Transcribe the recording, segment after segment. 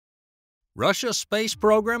Russia's space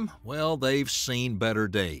program? Well, they've seen better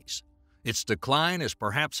days. Its decline is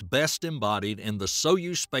perhaps best embodied in the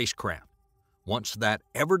Soyuz spacecraft, once that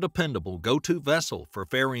ever-dependable go-to vessel for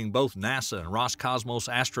ferrying both NASA and Roscosmos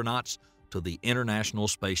astronauts to the International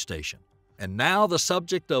Space Station. And now the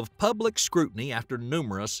subject of public scrutiny after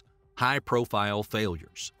numerous high-profile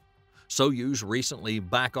failures. Soyuz recently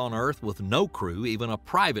back on Earth with no crew. Even a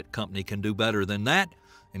private company can do better than that,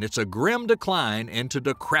 and it's a grim decline into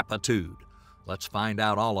decrepitude. Let's find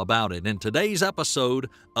out all about it in today's episode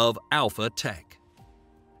of Alpha Tech.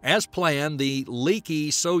 As planned, the leaky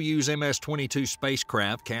Soyuz MS-22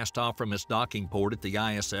 spacecraft cast off from its docking port at the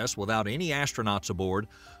ISS without any astronauts aboard,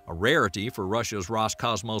 a rarity for Russia's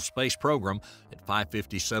Roscosmos space program at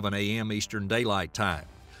 5:57 a.m. Eastern Daylight Time.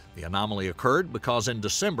 The anomaly occurred because in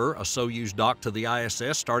December, a Soyuz dock to the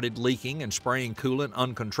ISS started leaking and spraying coolant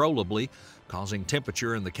uncontrollably, causing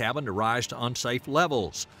temperature in the cabin to rise to unsafe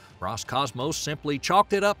levels. Roscosmos simply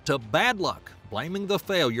chalked it up to bad luck, blaming the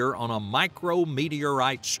failure on a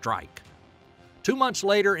micrometeorite strike. 2 months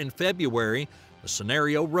later, in February, the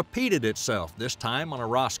scenario repeated itself, this time on a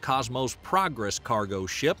Roscosmos Progress cargo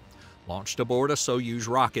ship launched aboard a Soyuz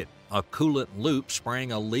rocket. A coolant loop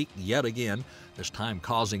sprang a leak yet again, this time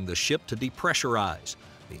causing the ship to depressurize.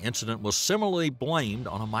 The incident was similarly blamed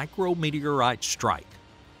on a micrometeorite strike.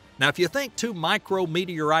 Now, if you think 2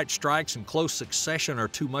 micrometeorite strikes in close succession are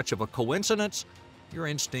too much of a coincidence, your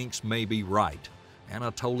instincts may be right.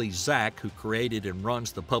 Anatoly Zak, who created and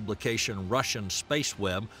runs the publication Russian Space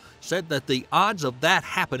Web, said that the odds of that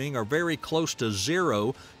happening are very close to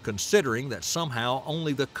zero, considering that somehow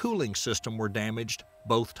only the cooling system were damaged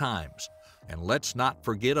both times. And let's not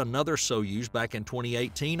forget another Soyuz back in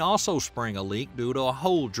 2018 also sprang a leak due to a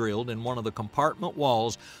hole drilled in one of the compartment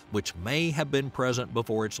walls, which may have been present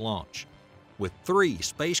before its launch. With 3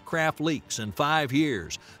 spacecraft leaks in 5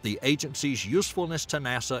 years, the agency's usefulness to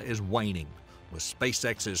NASA is waning, with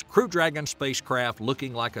SpaceX's Crew Dragon spacecraft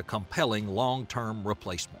looking like a compelling long-term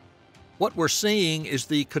replacement. What we're seeing is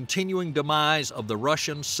the continuing demise of the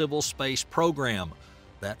Russian civil space program.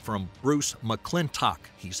 That from Bruce McClintock.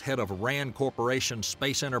 He's head of RAND Corporation's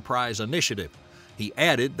Space Enterprise Initiative. He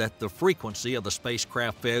added that the frequency of the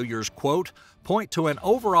spacecraft failures, quote, point to an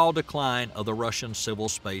overall decline of the Russian civil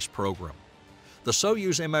space program. The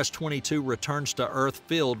Soyuz MS-22 returns to Earth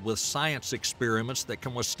filled with science experiments that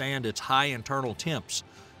can withstand its high internal temps.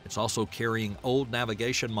 It's also carrying old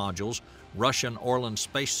navigation modules, Russian Orlan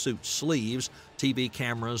spacesuit sleeves, TV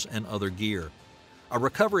cameras, and other gear. A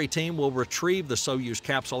recovery team will retrieve the Soyuz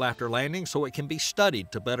capsule after landing so it can be studied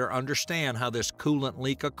to better understand how this coolant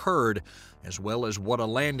leak occurred, as well as what a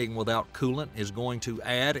landing without coolant is going to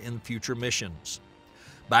add in future missions.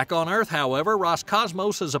 Back on Earth, however,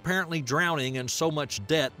 Roscosmos is apparently drowning in so much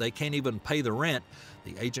debt they can't even pay the rent.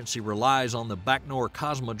 The agency relies on the Baiknur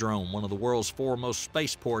Cosmodrome, one of the world's foremost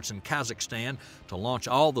spaceports in Kazakhstan, to launch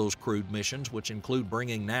all those crewed missions, which include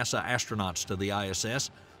bringing NASA astronauts to the ISS.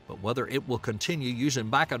 But whether it will continue using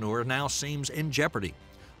Baiknur now seems in jeopardy.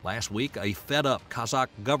 Last week, a fed-up Kazakh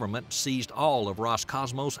government seized all of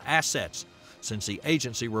Roscosmos' assets, since the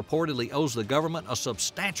agency reportedly owes the government a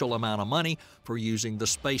substantial amount of money for using the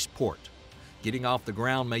spaceport. Getting off the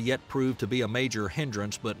ground may yet prove to be a major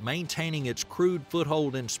hindrance, but maintaining its crewed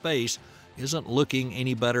foothold in space isn't looking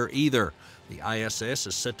any better either. The ISS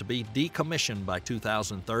is set to be decommissioned by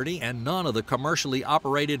 2030, and none of the commercially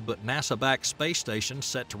operated but NASA-backed space stations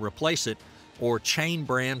set to replace it, or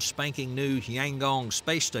chain-brand spanking new Yangon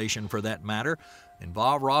space station for that matter,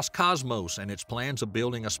 involve Roscosmos, and its plans of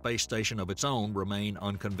building a space station of its own remain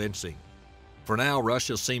unconvincing. For now,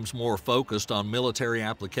 Russia seems more focused on military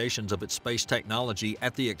applications of its space technology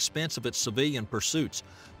at the expense of its civilian pursuits,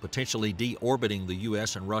 potentially deorbiting the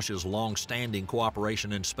U.S. and Russia's long-standing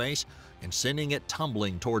cooperation in space and sending it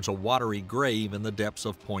tumbling towards a watery grave in the depths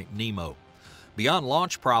of Point Nemo. Beyond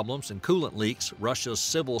launch problems and coolant leaks, Russia's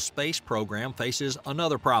civil space program faces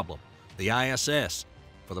another problem: the ISS.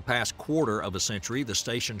 For the past quarter of a century, the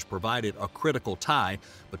station's provided a critical tie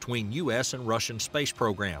between U.S. and Russian space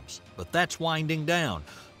programs. But that's winding down,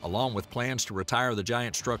 along with plans to retire the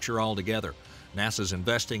giant structure altogether. NASA's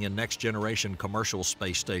investing in next-generation commercial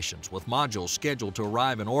space stations, with modules scheduled to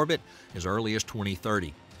arrive in orbit as early as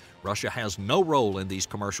 2030. Russia has no role in these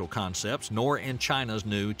commercial concepts, nor in China's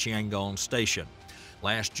new Tiangong station.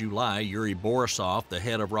 Last July, Yuri Borisov, the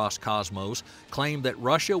head of Roscosmos, claimed that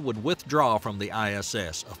Russia would withdraw from the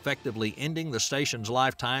ISS, effectively ending the station's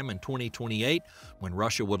lifetime in 2028, when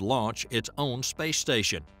Russia would launch its own space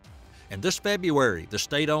station. And this February, the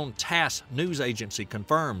state-owned TASS news agency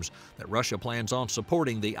confirms that Russia plans on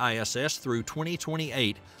supporting the ISS through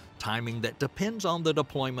 2028 timing that depends on the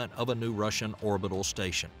deployment of a new Russian orbital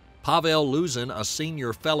station. Pavel Luzin, a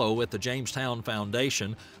senior fellow at the Jamestown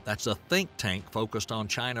Foundation, that's a think tank focused on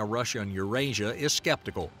China, Russia, and Eurasia, is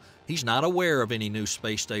skeptical. He's not aware of any new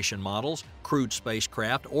space station models, crewed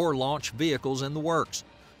spacecraft, or launch vehicles in the works.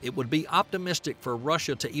 It would be optimistic for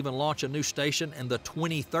Russia to even launch a new station in the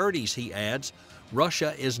 2030s, he adds.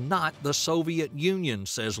 Russia is not the Soviet Union,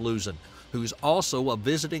 says Luzin, who's also a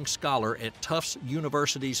visiting scholar at Tufts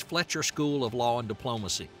University's Fletcher School of Law and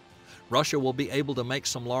Diplomacy. Russia will be able to make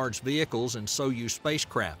some large vehicles and Soyuz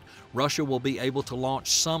spacecraft. Russia will be able to launch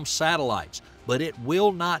some satellites, but it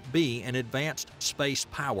will not be an advanced space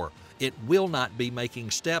power. It will not be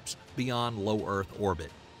making steps beyond low Earth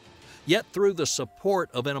orbit. Yet through the support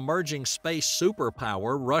of an emerging space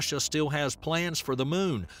superpower, Russia still has plans for the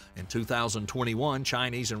moon. In 2021,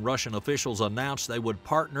 Chinese and Russian officials announced they would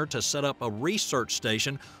partner to set up a research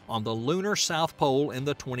station on the lunar South Pole in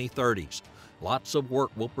the 2030s. Lots of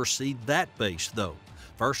work will precede that base, though.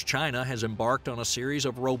 First, China has embarked on a series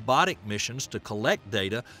of robotic missions to collect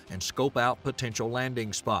data and scope out potential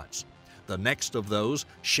landing spots. The next of those,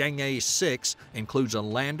 Chang'e 6, includes a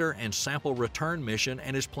lander and sample return mission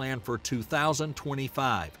and is planned for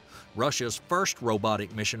 2025. Russia's first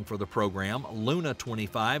robotic mission for the program, Luna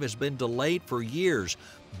 25, has been delayed for years,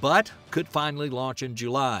 but could finally launch in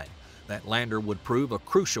July. That lander would prove a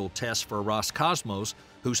crucial test for Roscosmos,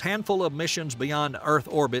 whose handful of missions beyond Earth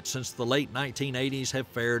orbit since the late 1980s have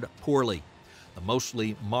fared poorly. The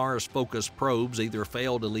mostly Mars-focused probes either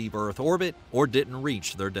failed to leave Earth orbit or didn't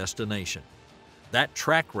reach their destination. That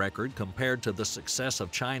track record, compared to the success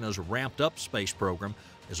of China's ramped-up space program,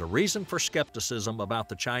 is a reason for skepticism about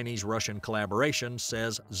the Chinese-Russian collaboration,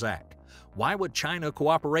 says Zach. Why would China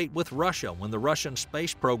cooperate with Russia when the Russian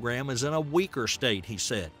space program is in a weaker state, he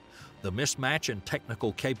said. The mismatch in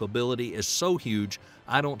technical capability is so huge,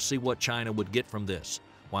 I don't see what China would get from this.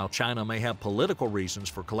 While China may have political reasons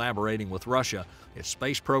for collaborating with Russia, its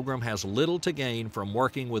space program has little to gain from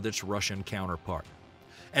working with its Russian counterpart.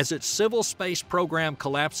 As its civil space program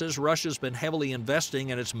collapses, Russia's been heavily investing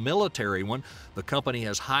in its military one. The company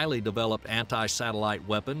has highly developed anti-satellite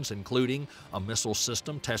weapons, including a missile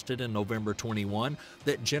system tested in November 21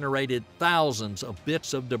 that generated thousands of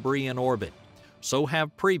bits of debris in orbit. So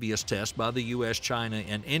have previous tests by the U.S., China,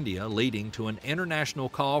 and India, leading to an international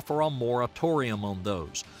call for a moratorium on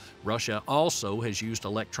those. Russia also has used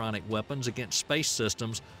electronic weapons against space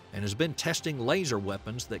systems and has been testing laser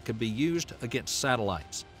weapons that could be used against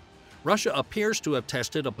satellites. Russia appears to have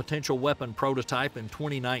tested a potential weapon prototype in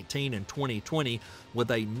 2019 and 2020 with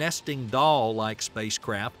a nesting doll-like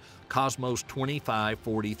spacecraft, Cosmos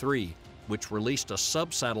 2543, which released a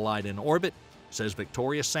sub-satellite in orbit, says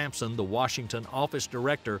Victoria Sampson, the Washington office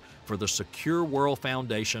director for the Secure World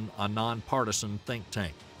Foundation, a nonpartisan think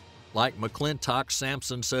tank. Like McClintock,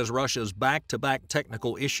 Sampson says Russia's back-to-back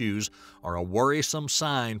technical issues are a worrisome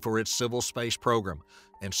sign for its civil space program,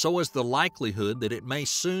 and so is the likelihood that it may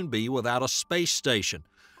soon be without a space station.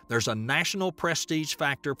 There's a national prestige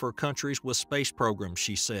factor for countries with space programs,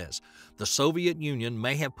 she says. The Soviet Union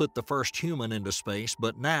may have put the first human into space,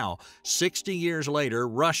 but now, 60 years later,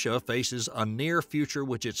 Russia faces a near future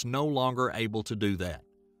which it's no longer able to do that.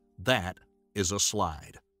 That is a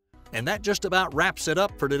slide. And that just about wraps it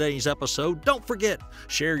up for today's episode. Don't forget,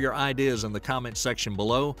 share your ideas in the comments section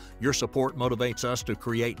below. Your support motivates us to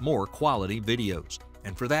create more quality videos.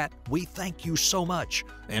 And for that, we thank you so much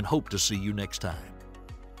and hope to see you next time.